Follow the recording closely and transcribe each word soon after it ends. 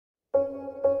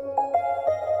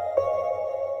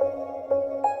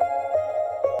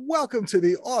welcome to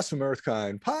the Awesome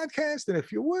Earthkind podcast. And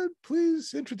if you would,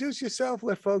 please introduce yourself,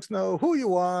 let folks know who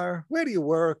you are, where do you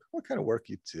work, what kind of work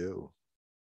you do.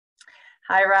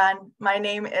 Hi, Ron. My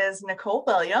name is Nicole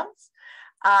Williams.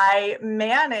 I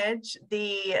manage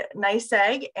the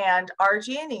NYSEG and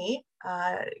RG&E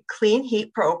clean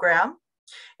heat program.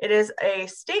 It is a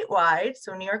statewide,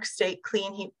 so New York State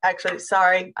clean heat. Actually,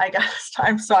 sorry,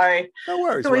 I'm sorry. No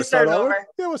worries. Can we start over?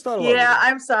 Yeah, we'll start over. Yeah,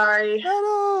 I'm sorry.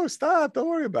 No, stop. Don't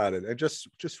worry about it. And just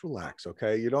relax,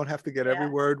 okay? You don't have to get every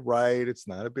word right. It's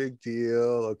not a big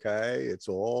deal, okay? It's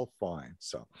all fine.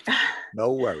 So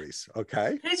no worries,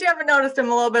 okay? In case you haven't noticed,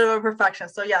 I'm a little bit of a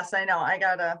perfectionist. So yes, I know.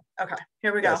 Okay,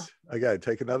 here we go. Yes. Again,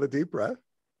 take another deep breath.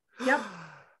 Yep.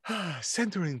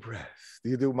 Centering breath. Do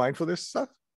you do mindfulness stuff?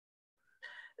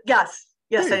 Yes,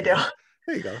 I do.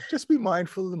 There you go. Just be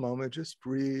mindful of the moment. Just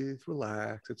breathe,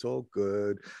 relax. It's all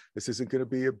good. This isn't going to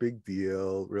be a big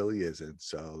deal. It really isn't.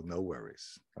 So no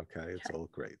worries. Okay. It's all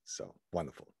great. So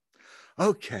wonderful.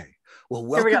 Okay. Well,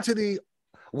 welcome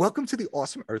to the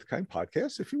Awesome Earthkind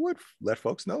podcast. If you would, let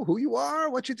folks know who you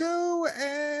are, what you do,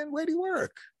 and where do you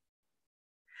work.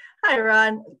 Hi,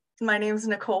 Ron. My name is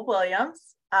Nicole Williams.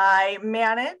 I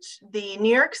manage the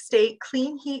New York State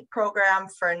Clean Heat Program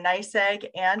for NYSEG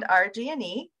and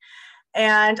RG&E,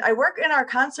 and I work in our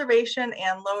Conservation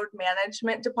and Load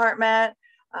Management Department.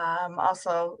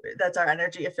 Also, that's our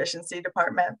Energy Efficiency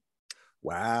Department.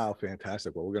 Wow,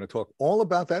 fantastic. Well, we're going to talk all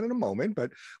about that in a moment,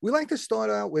 but we like to start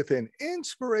out with an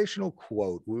inspirational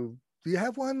quote. Do you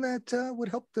have one that would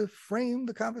help to frame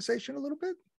the conversation a little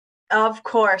bit? Of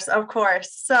course.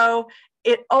 So,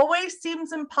 it always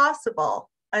seems impossible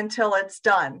until it's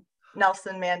done.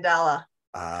 Nelson Mandela.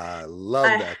 I love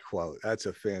that quote. That's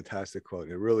a fantastic quote.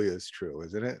 It really is true,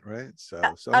 isn't it? Right? So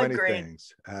many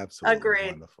things. Absolutely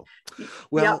wonderful.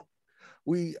 Well,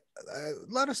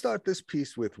 let us start this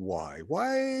piece with why.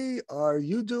 Why are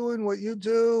you doing what you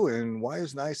do, and why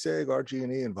is NYSEG,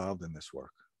 RG&E involved in this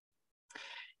work?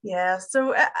 Yeah.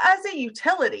 So as a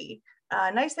utility,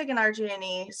 NYSEG and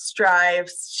RG&E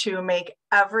strives to make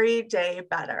every day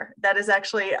better. That is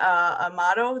actually a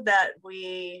motto that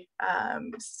we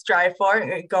strive for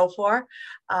and go for.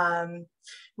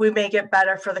 We make it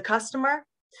better for the customer,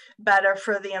 better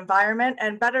for the environment,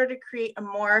 and better to create a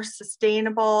more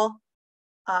sustainable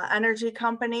energy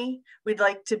company. We'd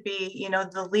like to be,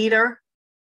 the leader.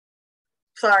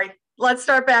 Sorry, let's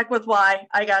start back with why.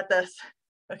 I got this.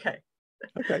 Okay.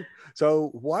 So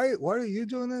why are you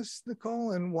doing this,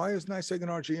 Nicole? And why is NYSEG and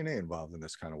RG&E involved in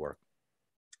this kind of work?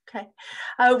 Okay.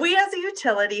 We as a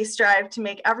utility strive to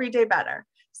make every day better.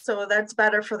 So that's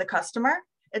better for the customer.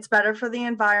 It's better for the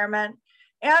environment.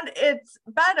 And it's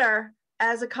better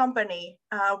as a company.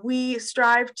 We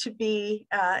strive to be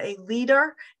a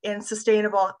leader in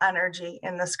sustainable energy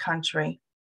in this country.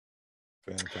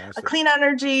 Fantastic. Clean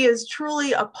energy is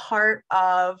truly a part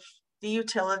of the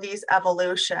utility's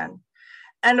evolution.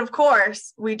 And of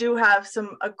course, we do have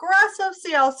some aggressive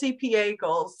CLCPA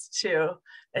goals to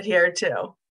adhere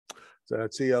to. So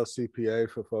that CLCPA,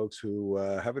 for folks who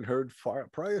haven't heard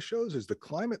prior shows, is the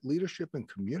Climate Leadership and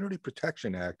Community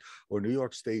Protection Act, or New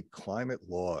York State climate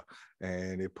law.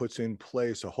 And it puts in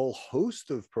place a whole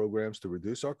host of programs to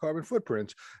reduce our carbon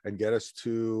footprints and get us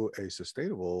to a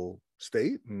sustainable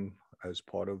state, and as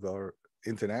part of our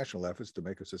international efforts to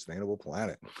make a sustainable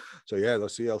planet. So yeah,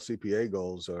 those CLCPA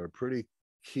goals are pretty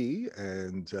key,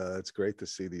 and it's great to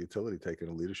see the utility taking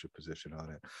a leadership position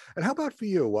on it. And how about for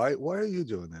you? Why are you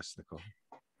doing this, Nicole?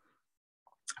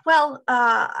 Well,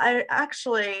 I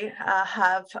actually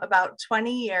have about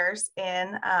 20 years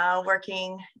in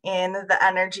working in the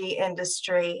energy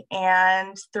industry,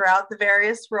 and throughout the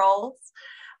various roles,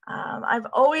 I've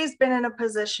always been in a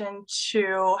position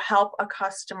to help a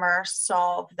customer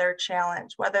solve their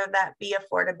challenge, whether that be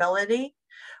affordability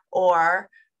or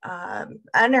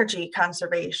energy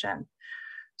conservation.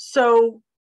 So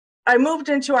I moved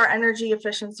into our energy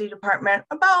efficiency department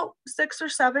about 6 or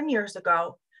 7 years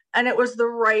ago, and it was the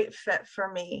right fit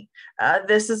for me.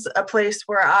 This is a place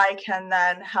where I can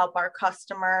then help our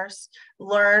customers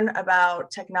learn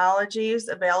about technologies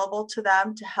available to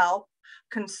them to help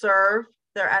conserve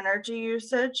their energy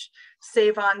usage,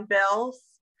 save on bills,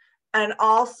 and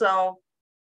also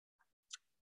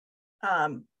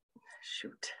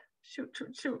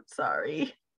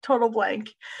sorry, total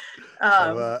blank.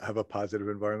 Have a positive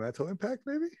environmental impact,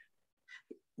 maybe?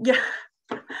 Yeah.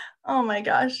 Oh my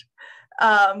gosh.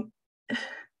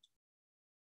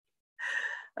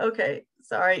 Okay,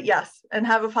 sorry. Yes, and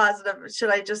have a positive. Should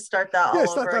I just start that all over again?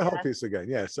 Yeah, start that whole piece again.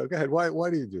 Yeah, so go ahead. Why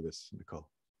do you do this, Nicole?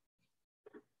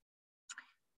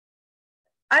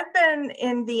 I've been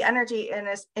in the energy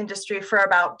industry for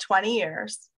about 20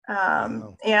 years.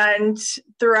 Wow. And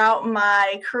throughout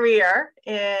my career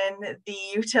in the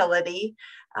utility,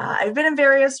 I've been in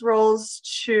various roles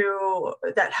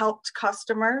that helped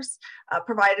customers,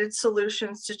 provided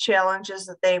solutions to challenges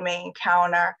that they may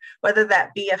encounter, whether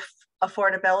that be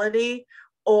affordability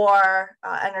or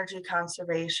energy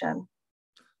conservation.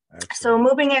 Excellent. So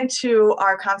moving into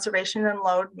our conservation and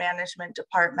load management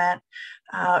department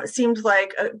seemed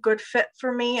like a good fit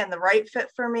for me and the right fit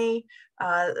for me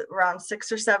around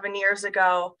 6 or 7 years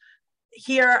ago.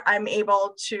 Here, I'm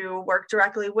able to work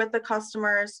directly with the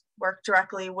customers, work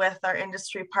directly with our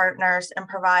industry partners, and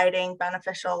providing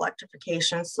beneficial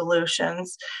electrification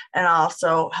solutions, and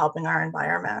also helping our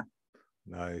environment.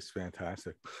 Nice,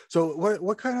 fantastic. So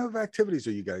what kind of activities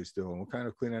are you guys doing? What kind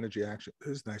of clean energy action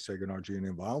is NYSEG and RG&E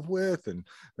involved with? And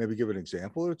maybe give an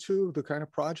example or two of the kind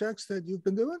of projects that you've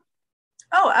been doing?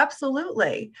 Oh,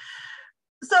 absolutely.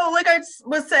 So like I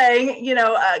was saying,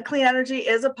 clean energy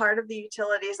is a part of the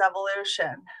utilities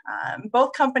evolution.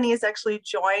 Both companies actually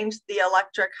joined the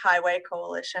Electric Highway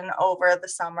Coalition over the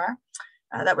summer.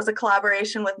 That was a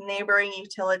collaboration with neighboring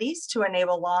utilities to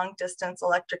enable long-distance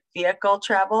electric vehicle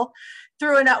travel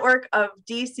through a network of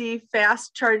DC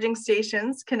fast charging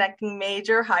stations connecting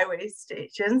major highway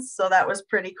stations. So that was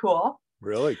pretty cool.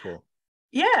 Really cool.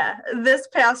 Yeah, this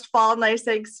past fall,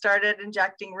 NYSEG started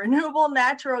injecting renewable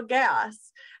natural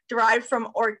gas derived from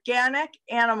organic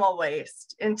animal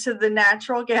waste into the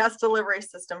natural gas delivery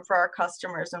system for our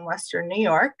customers in Western New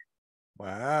York.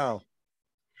 Wow.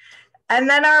 And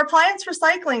then our appliance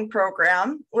recycling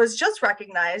program was just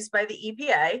recognized by the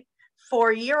EPA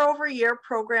for year-over-year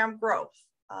program growth.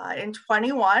 In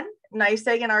 21,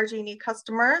 NYSEG and RG&E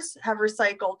customers have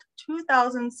recycled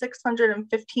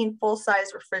 2,615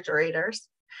 full-size refrigerators,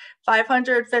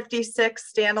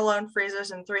 556 standalone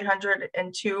freezers, and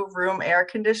 302 room air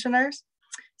conditioners.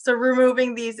 So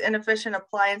removing these inefficient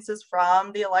appliances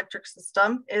from the electric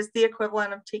system is the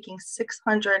equivalent of taking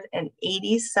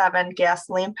 687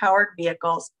 gasoline-powered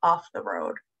vehicles off the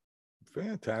road.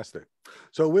 Fantastic.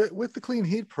 So with the clean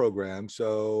heat program,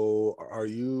 so are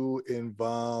you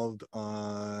involved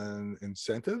on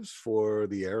incentives for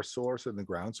the air source and the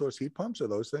ground source heat pumps? Are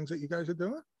those things that you guys are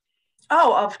doing?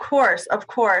 Oh, of course, of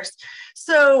course.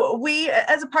 So we,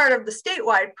 as a part of the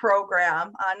statewide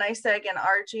program, NYSEG and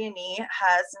RG&E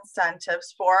has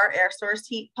incentives for our air source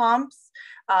heat pumps,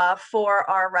 for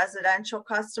our residential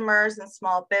customers and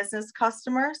small business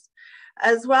customers,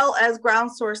 as well as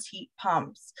ground source heat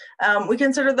pumps. We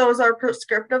consider those our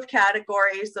prescriptive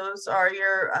categories. Those are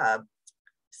your,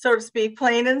 so to speak,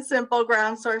 plain and simple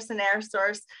ground source and air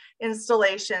source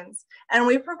installations. And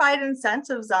we provide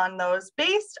incentives on those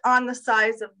based on the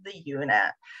size of the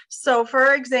unit. So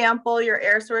for example, your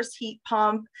air source heat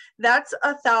pump, that's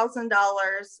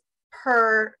 $1,000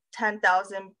 per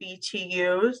 10,000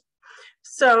 BTUs.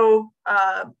 So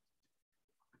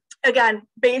again,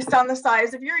 based on the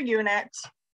size of your unit,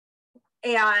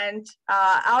 and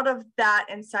out of that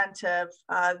incentive,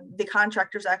 the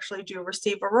contractors actually do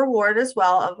receive a reward as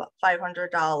well of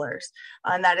 $500,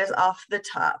 and that is off the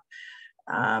top.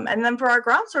 And then for our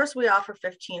ground source, we offer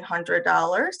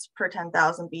 $1,500 per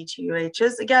 10,000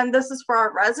 BTUHs. Again, this is for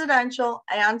our residential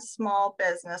and small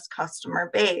business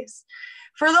customer base.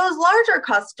 For those larger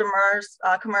customers,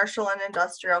 commercial and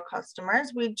industrial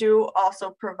customers, we do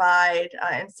also provide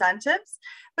incentives,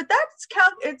 but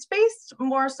it's based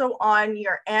more so on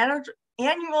your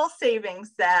annual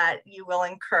savings that you will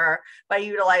incur by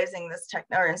utilizing this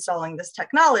or installing this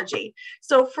technology.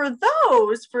 So for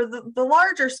those, for the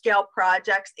larger scale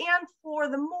projects and for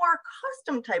the more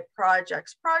custom type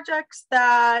projects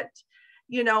that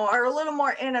are a little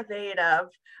more innovative,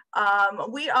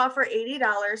 we offer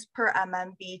 $80 per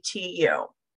MMBTU.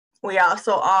 We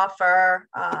also offer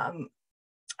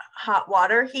hot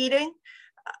water heating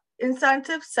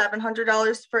incentives,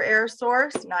 $700 for air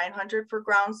source, $900 for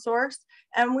ground source.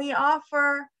 And we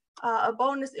offer a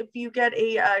bonus if you get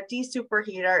a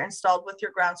de-superheater installed with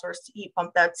your ground source heat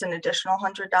pump. That's an additional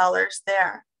 $100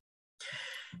 there.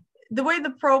 The way the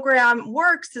program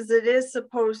works is it is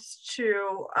supposed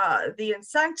to, the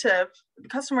incentive,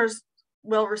 customers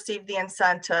will receive the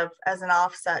incentive as an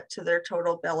offset to their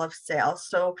total bill of sales.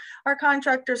 So our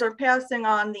contractors are passing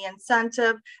on the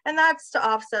incentive, and that's to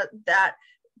offset that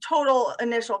total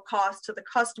initial cost to the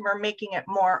customer, making it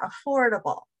more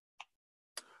affordable.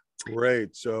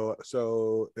 Great. So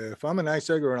if I'm a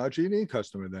NYSEG or an RG&E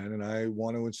customer then, and I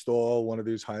want to install one of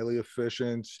these highly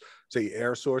efficient, say,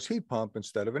 air source heat pump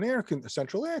instead of a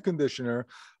central air conditioner,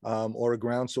 or a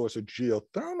ground source or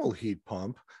geothermal heat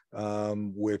pump,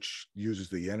 which uses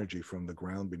the energy from the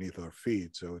ground beneath our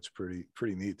feet. So it's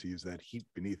pretty neat to use that heat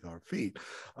beneath our feet.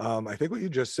 I think what you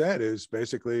just said is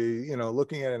basically, you know,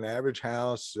 looking at an average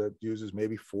house that uses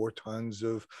maybe 4 tons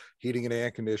of heating and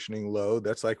air conditioning load.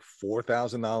 That's like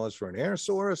 $4,000 for an air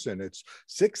source, and it's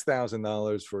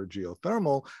 $6,000 for a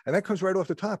geothermal. And that comes right off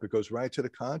the top. It goes right to the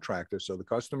contractor. So the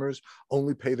customers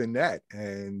only pay the net,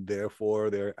 and therefore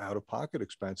their out-of-pocket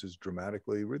expenses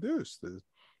dramatically reduced.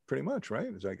 Pretty much, right?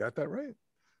 I got that right?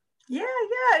 Yeah,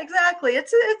 exactly.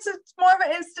 It's more of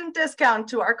an instant discount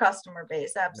to our customer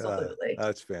base. Absolutely.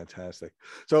 That's fantastic.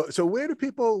 So where do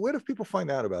people find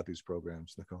out about these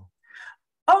programs, Nicole?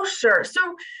 Oh, sure.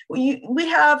 So we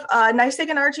have NYSEG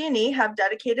and RG&E have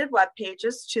dedicated web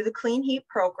pages to the Clean Heat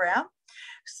program.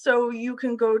 So you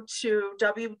can go to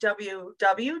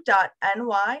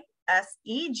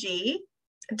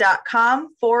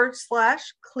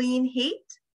www.nyseg.com/clean heat.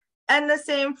 And the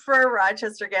same for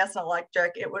Rochester Gas and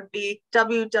Electric. It would be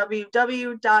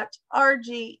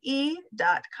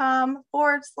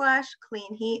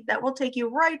www.rge.com/clean heat. That will take you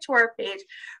right to our page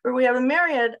where we have a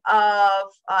myriad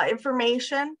of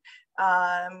information.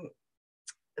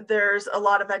 There's a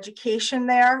lot of education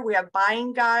there. We have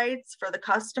buying guides for the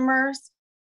customers.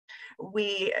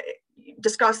 We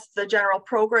discuss the general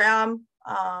program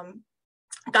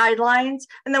guidelines.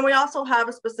 And then we also have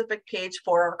a specific page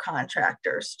for our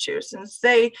contractors too, since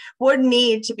they would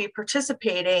need to be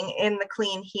participating in the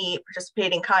Clean Heat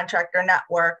Participating Contractor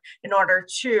Network in order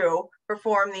to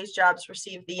perform these jobs,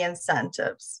 receive the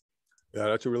incentives. Yeah,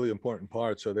 that's a really important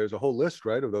part. So there's a whole list,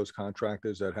 right, of those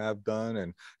contractors that have done,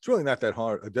 and it's really not that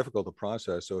difficult to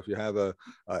process. So if you have a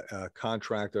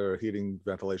contractor, a heating,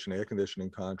 ventilation, air conditioning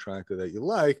contractor that you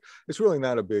like, it's really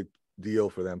not a big deal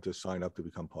for them to sign up to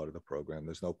become part of the program.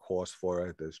 There's no cost for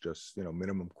it. There's just, you know,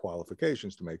 minimum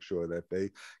qualifications to make sure that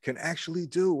they can actually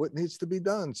do what needs to be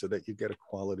done so that you get a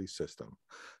quality system.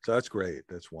 So that's great.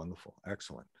 That's wonderful.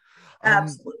 Excellent.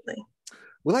 Absolutely.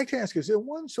 We'd like to ask, is there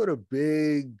one sort of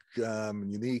big,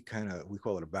 unique kind of, we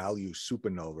call it a value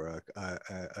supernova,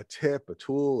 a tip, a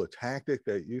tool, a tactic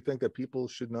that you think that people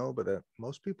should know, but that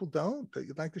most people don't, that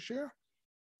you'd like to share?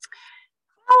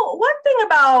 Well, one thing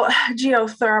about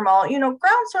geothermal, you know,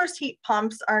 ground source heat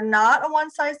pumps are not a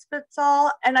one size fits all.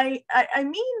 And I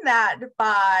mean that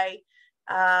by,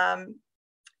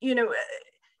 you know,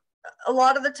 a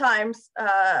lot of the times,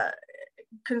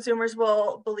 consumers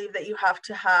will believe that you have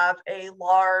to have a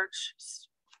large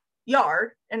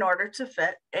yard in order to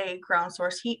fit a ground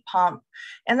source heat pump.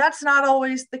 And that's not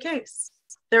always the case.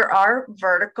 There are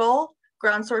vertical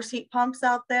ground source heat pumps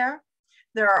out there.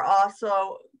 There are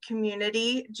also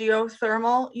community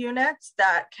geothermal units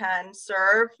that can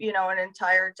serve, you know, an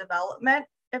entire development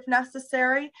if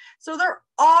necessary. So there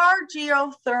are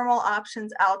geothermal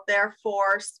options out there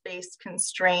for space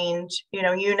constrained, you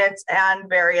know, units and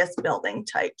various building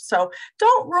types. So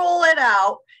don't rule it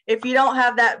out if you don't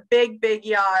have that big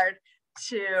yard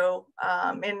to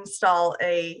install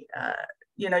a,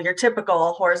 you know, your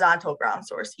typical horizontal ground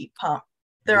source heat pump.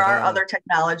 There are other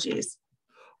technologies.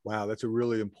 Wow, that's a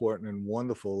really important and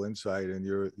wonderful insight. And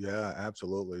yeah,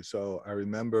 absolutely. So I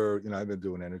remember, you know, I've been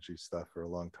doing energy stuff for a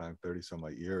long time, 30 some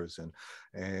odd years,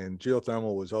 and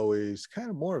geothermal was always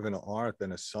kind of more of an art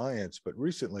than a science. But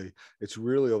recently, it's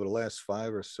really over the last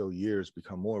 5 or so years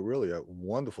become more really a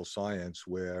wonderful science,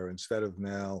 where instead of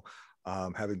now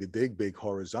having to dig big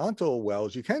horizontal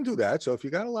wells, you can do that. So if you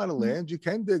got a lot of land, you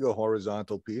can dig a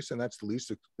horizontal piece, and that's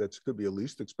could be a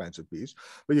least expensive piece.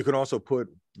 But you can also put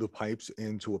the pipes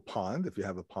into a pond if you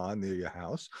have a pond near your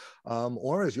house,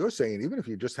 or as you're saying, even if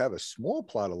you just have a small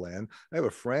plot of land. I have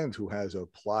a friend who has a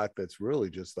plot that's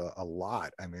really just a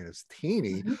lot. I mean, it's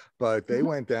teeny, but they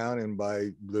went down, and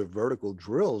by the vertical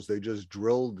drills, they just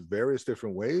drilled various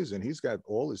different ways, and he's got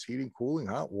all his heating, cooling,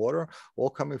 hot water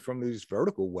all coming from these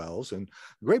vertical wells. And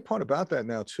the great part about that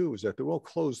now too is that they're all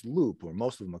closed loop, or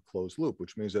most of them are closed loop,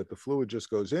 which means that the fluid just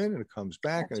goes in and it comes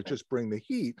back. That's and it just brings the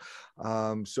heat.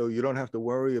 So you don't have to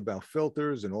worry about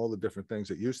filters and all the different things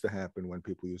that used to happen when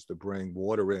people used to bring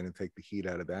water in and take the heat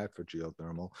out of that for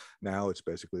geothermal. Now it's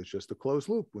just a closed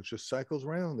loop, which just cycles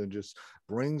around and just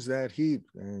brings that heat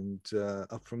and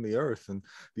up from the earth. And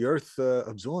the earth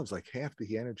absorbs like half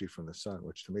the energy from the sun,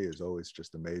 which to me is always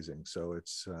just amazing. So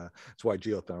it's why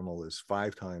geothermal is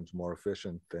 5 times more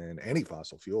efficient than any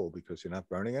fossil fuel, because you're not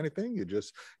burning anything. You're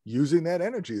just using that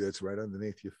energy that's right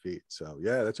underneath your feet. So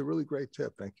yeah, that's a really great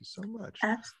tip. Thank you so much.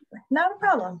 Absolutely. Not a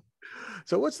problem.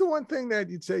 So what's the one thing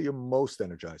that you'd say you're most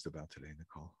energized about today,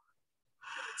 Nicole?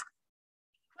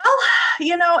 Well,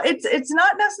 you know, it's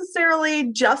not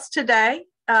necessarily just today.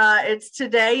 It's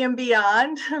today and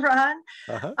beyond, Ron.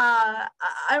 Uh-huh.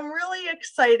 I'm really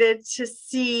excited to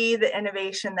see the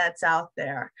innovation that's out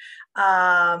there.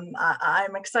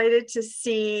 I'm excited to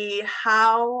see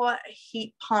how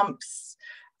heat pumps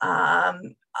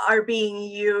are being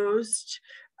used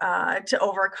to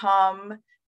overcome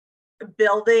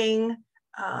building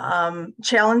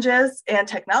challenges and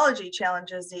technology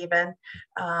challenges even.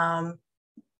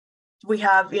 We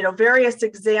have, various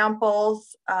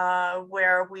examples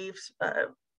where we've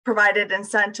provided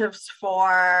incentives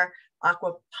for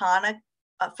aquaponic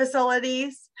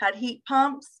facilities, had heat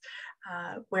pumps,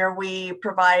 where we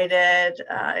provided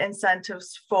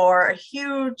incentives for a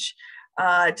huge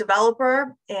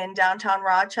developer in downtown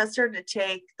Rochester to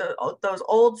take those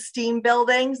old steam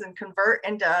buildings and convert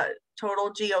into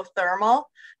total geothermal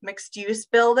mixed use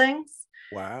buildings.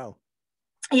 Wow.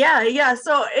 Yeah.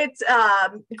 So it's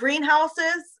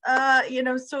greenhouses,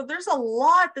 so there's a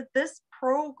lot that this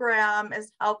program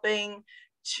is helping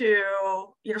to,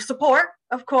 support,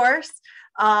 of course,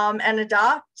 and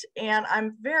adopt. And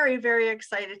I'm very, very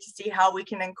excited to see how we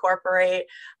can incorporate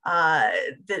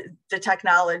the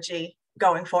technology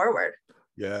going forward.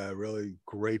 Yeah, really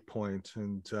great point.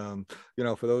 And,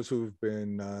 for those who've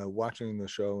been watching the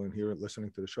show and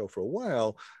listening to the show for a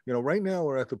while, right now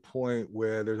we're at the point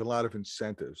where there's a lot of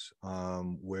incentives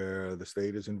where the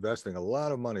state is investing a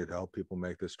lot of money to help people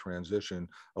make this transition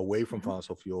away from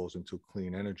fossil fuels into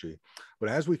clean energy. But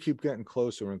as we keep getting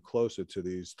closer and closer to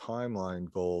these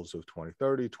timeline goals of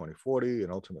 2030, 2040,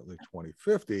 and ultimately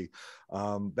 2050,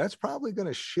 that's probably going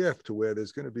to shift to where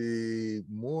there's going to be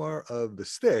more of the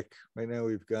stick. Right now,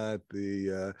 we've got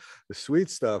the sweet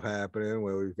stuff happening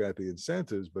where we've got the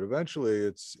incentives, but eventually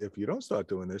it's, if you don't start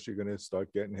doing this, you're going to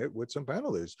start getting hit with some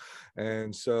penalties.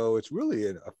 And so it's really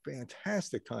a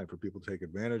fantastic time for people to take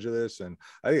advantage of this. And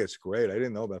I think it's great. I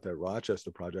didn't know about that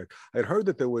Rochester project. I'd heard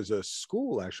that there was a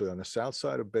school actually on the south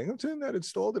side of Binghamton that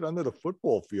installed it under the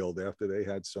football field after they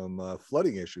had some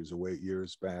flooding issues 8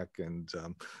 years back. And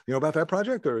you know about that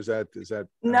project, or is that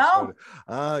no?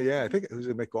 Yeah, I think it was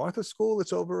a MacArthur school.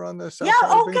 It's over on the south.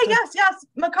 Yeah. Okay. Yes.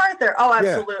 MacArthur. Oh,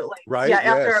 absolutely. Yeah, right. Yeah.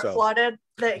 After it flooded.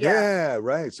 Yeah,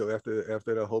 right. So after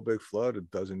the whole big flood a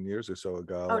dozen years or so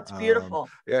ago. Oh, it's beautiful.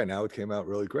 Yeah. Now it came out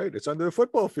really great. It's under the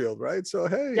football field, right? So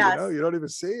hey, yes. You don't even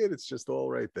see it. It's just all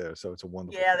right there. So it's a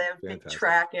wonderful. Yeah, they have a big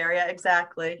track area.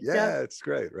 Exactly. Yeah, it's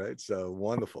great, right? So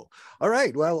wonderful. All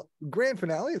right. Well, grand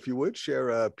finale, if you would share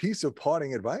a piece of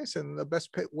parting advice and the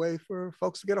best way for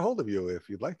folks to get a hold of you if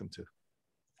you'd like them to.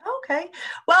 Okay.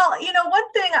 Well,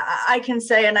 one thing I can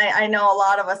say, and I know a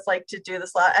lot of us like to do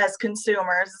this as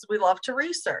consumers, is we love to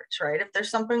research, right? If there's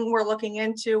something we're looking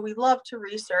into, we love to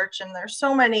research. And there's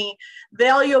so many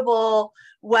valuable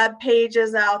web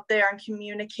pages out there and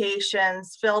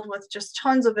communications filled with just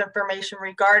tons of information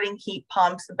regarding heat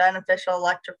pumps and beneficial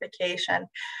electrification.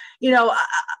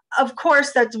 Of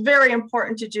course, that's very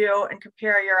important to do and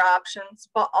compare your options.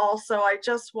 But also, I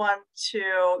just want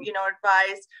to,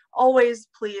 advise always,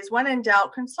 please, when in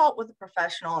doubt, consult with a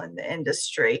professional in the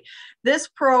industry. This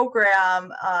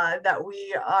program that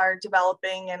we are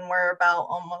developing, and we're about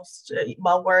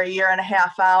we're a year and a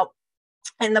half out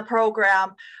in the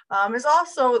program, is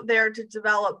also there to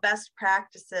develop best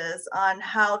practices on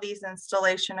how these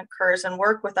installation occurs and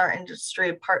work with our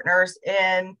industry partners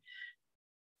in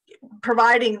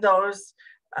providing those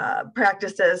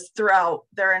practices throughout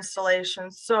their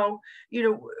installations. So,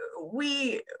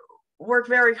 we work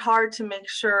very hard to make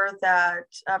sure that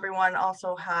everyone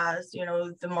also has,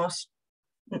 the most.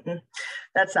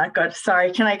 That's not good.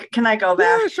 Sorry. Can I go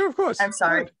back? Yeah, sure, of course. I'm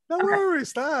sorry. Don't worry.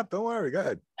 Stop. Don't worry. Go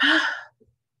ahead.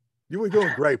 You were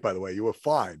doing great, by the way. You were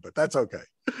fine, but that's okay.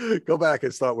 Go back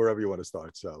and start wherever you want to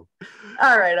start. So.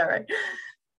 All right.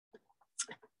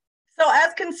 So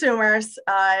as consumers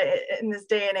in this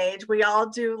day and age, we all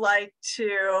do like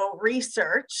to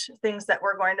research things that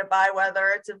we're going to buy, whether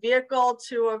it's a vehicle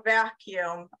to a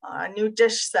vacuum, a new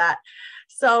dish set.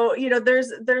 So,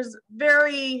 there's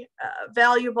very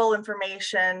valuable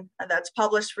information that's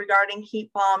published regarding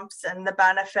heat pumps and the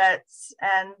benefits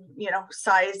and,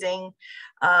 sizing.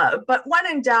 But when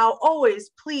in doubt, always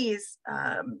please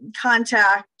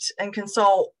contact and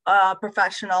consult a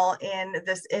professional in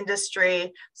this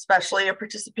industry, especially a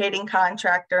participating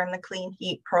contractor in the Clean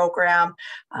Heat program.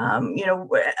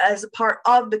 As a part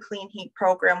of the Clean Heat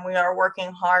program, we are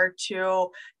working hard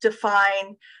to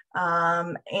define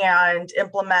and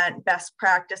implement best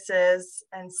practices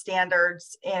and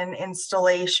standards in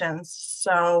installations.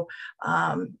 So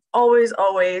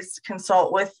always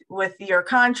consult with your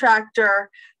contractor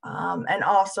And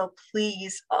also,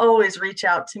 please always reach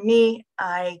out to me.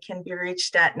 I can be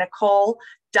reached at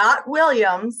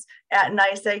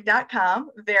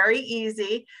nicole.williams@nyseg.com. Very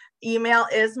easy. Email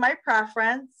is my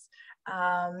preference.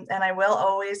 And I will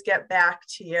always get back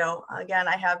to you. Again,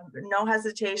 I have no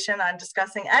hesitation on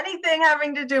discussing anything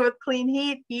having to do with clean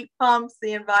heat, heat pumps,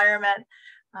 the environment.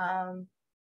 And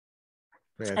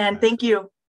thank you.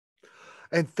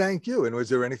 And thank you. And was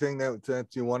there anything that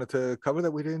you wanted to cover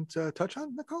that we didn't touch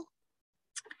on, Nicole?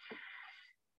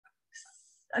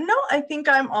 No, I think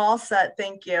I'm all set.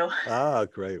 Thank you.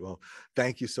 Great. Well,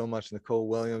 thank you so much, Nicole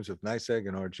Williams of NYSEG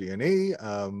and RG&E.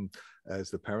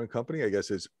 As the parent company, I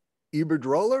guess is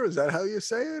Iberdrola. Is that how you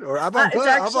say it? Or It's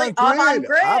actually AVANGRID.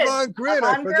 AVANGRID.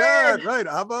 I forgot. Right.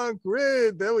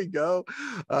 AVANGRID. There we go.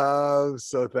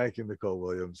 So thank you, Nicole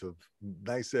Williams of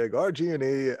NYSEG,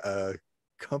 RG&E,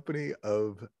 company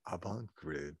of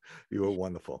AVANGRID. You were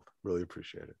wonderful. Really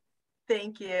appreciate it.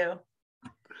 Thank you.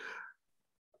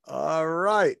 All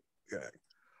right.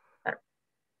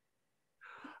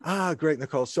 Great,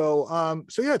 Nicole. So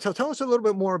yeah, tell us a little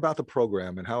bit more about the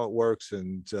program and how it works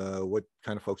and what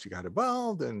kind of folks you got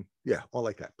involved and yeah, all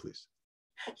like that, please.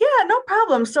 Yeah, no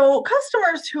problem. So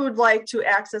customers who would like to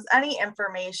access any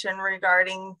information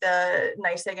regarding the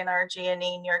NYSEG and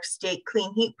RG&E New York State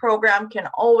Clean Heat Program can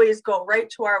always go right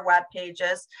to our web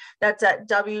pages. That's at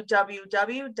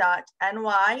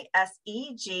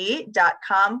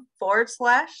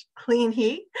www.nyseg.com/clean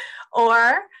heat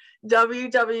or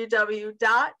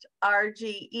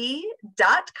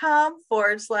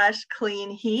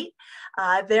www.rge.com/clean heat.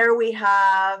 There we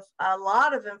have a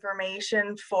lot of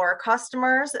information for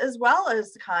customers as well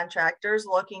as contractors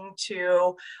looking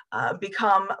to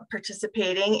become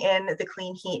participating in the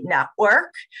Clean Heat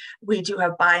Network. We do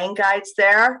have buying guides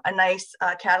there, a nice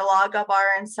catalog of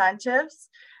our incentives.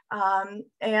 And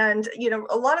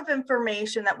a lot of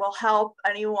information that will help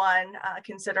anyone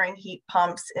considering heat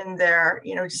pumps in their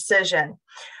decision.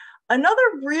 Another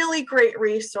really great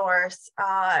resource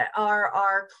are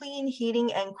our clean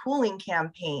heating and cooling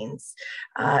campaigns.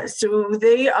 So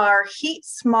they are heat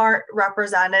smart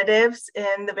representatives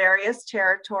in the various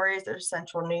territories. There's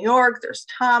Central New York, there's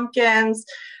Tompkins,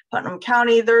 Putnam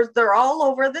County, they're all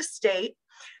over the state.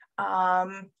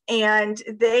 And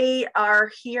they are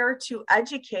here to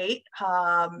educate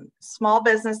small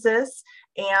businesses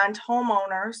and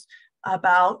homeowners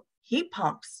about heat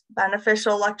pumps,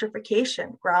 beneficial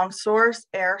electrification, ground source,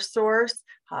 air source,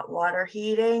 hot water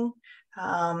heating,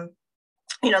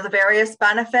 the various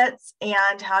benefits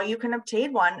and how you can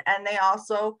obtain one. And they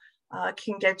also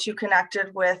can get you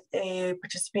connected with a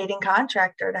participating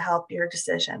contractor to help your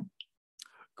decision.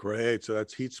 Great. So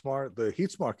that's Heat Smart, the Heat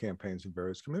Smart campaigns in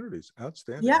various communities.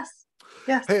 Outstanding. Yes.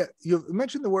 Yes. Hey, you've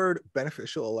mentioned the word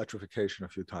beneficial electrification a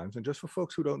few times. And just for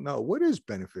folks who don't know, what is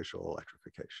beneficial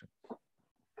electrification?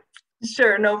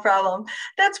 Sure, no problem.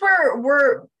 That's where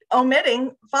we're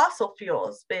omitting fossil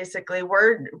fuels. Basically,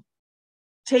 we're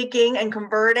taking and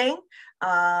converting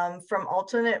from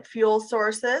alternate fuel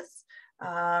sources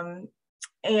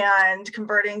and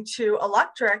converting to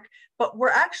electric, but we're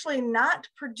actually not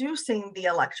producing the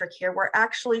electric here. We're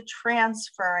actually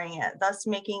transferring it, thus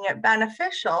making it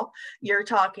beneficial. You're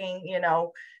talking,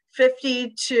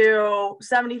 50 to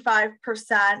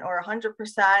 75% or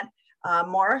 100%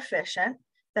 more efficient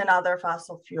than other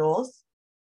fossil fuels.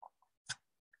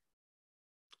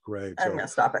 Great. I'm going to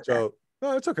stop it there.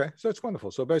 No, it's okay. So it's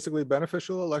wonderful. So basically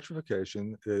beneficial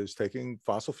electrification is taking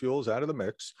fossil fuels out of the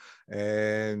mix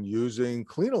and using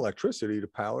clean electricity to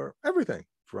power everything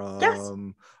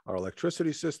from our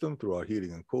electricity system, through our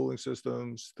heating and cooling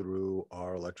systems, through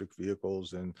our electric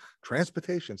vehicles and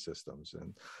transportation systems.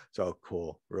 And so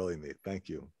cool. Really neat. Thank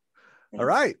you. All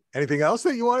right. Anything else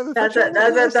that you wanted to? That's it.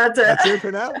 That's it. That's it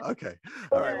for now. Okay.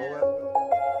 All right. Well,